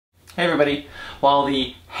Hey everybody! While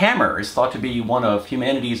the hammer is thought to be one of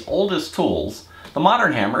humanity's oldest tools, the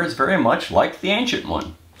modern hammer is very much like the ancient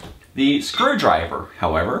one. The screwdriver,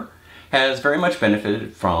 however, has very much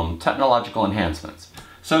benefited from technological enhancements.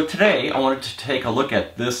 So today I wanted to take a look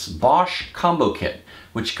at this Bosch combo kit,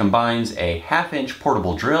 which combines a half-inch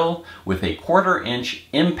portable drill with a quarter-inch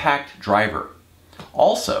impact driver.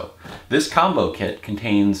 Also, this combo kit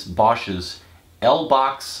contains Bosch's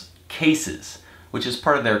L-BOXX cases, which is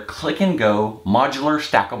part of their click-and-go modular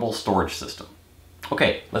stackable storage system.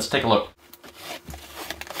 Okay, let's take a look.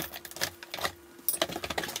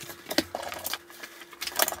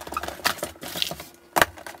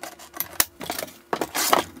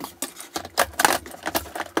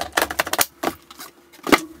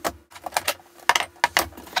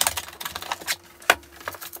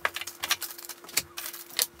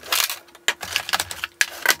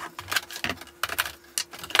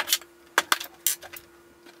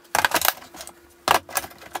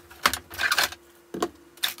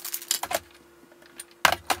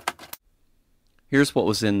 Here's what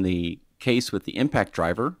was in the case with the impact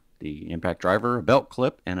driver, a belt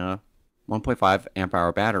clip, and a 1.5 amp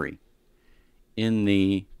hour battery. In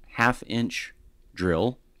the half-inch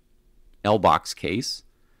drill L-BOXX case,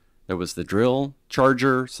 there was the drill,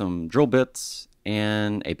 charger, some drill bits,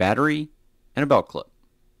 and a battery, and a belt clip.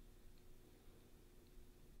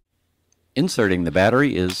 Inserting the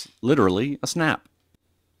battery is literally a snap.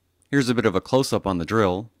 Here's a bit of a close-up on the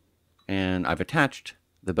drill, and I've attached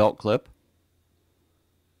the belt clip.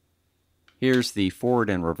 Here's the forward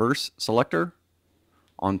and reverse selector.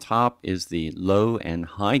 On top is the low and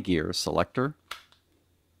high gear selector.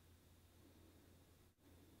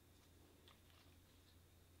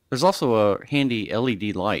 There's also a handy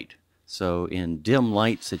LED light, so in dim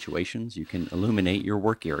light situations you can illuminate your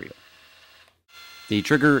work area. The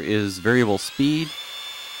trigger is variable speed,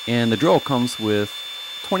 and the drill comes with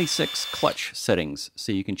 26 clutch settings,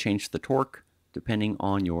 so you can change the torque depending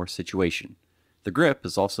on your situation. The grip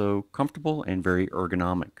is also comfortable and very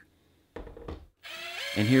ergonomic.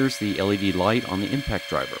 And here's the LED light on the impact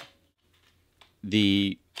driver.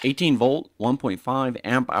 The 18-volt, 1.5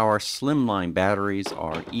 amp hour slimline batteries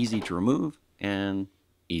are easy to remove and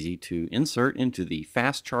easy to insert into the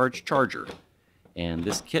fast charge charger. And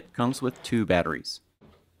this kit comes with 2 batteries.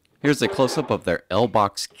 Here's a close-up of their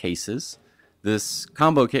L-BOXX cases. This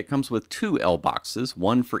combo kit comes with 2 L-BOXXes,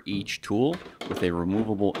 one for each tool, with a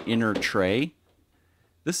removable inner tray.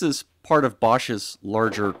 This is part of Bosch's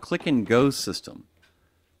larger click-and-go system,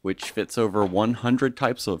 which fits over 100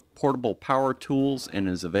 types of portable power tools and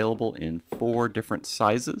is available in 4 different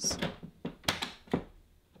sizes.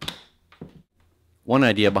 One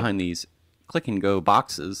idea behind these click-and-go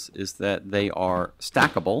boxes is that they are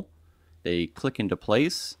stackable. They click into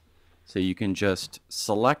place, so you can just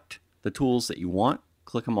select the tools that you want,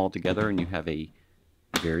 click them all together, and you have a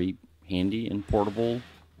very handy and portable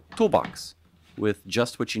toolbox with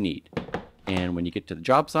just what you need. And when you get to the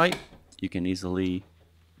job site, you can easily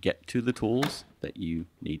get to the tools that you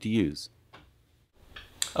need to use.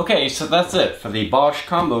 Okay, so that's it for the Bosch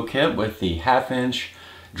combo kit with the half-inch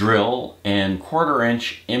drill and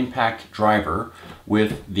quarter-inch impact driver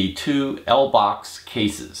with the 2 L-BOXX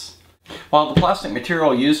cases. While the plastic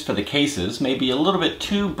material used for the cases may be a little bit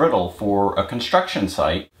too brittle for a construction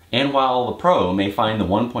site, and while the pro may find the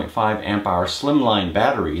 1.5 amp hour slimline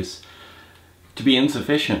batteries to be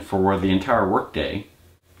insufficient for the entire workday,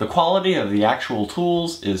 the quality of the actual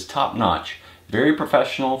tools is top-notch. Very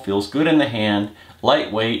professional, feels good in the hand,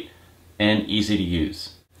 lightweight, and easy to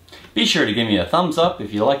use. Be sure to give me a thumbs up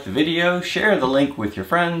if you like the video, share the link with your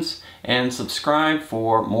friends, and subscribe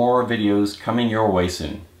for more videos coming your way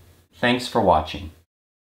soon. Thanks for watching.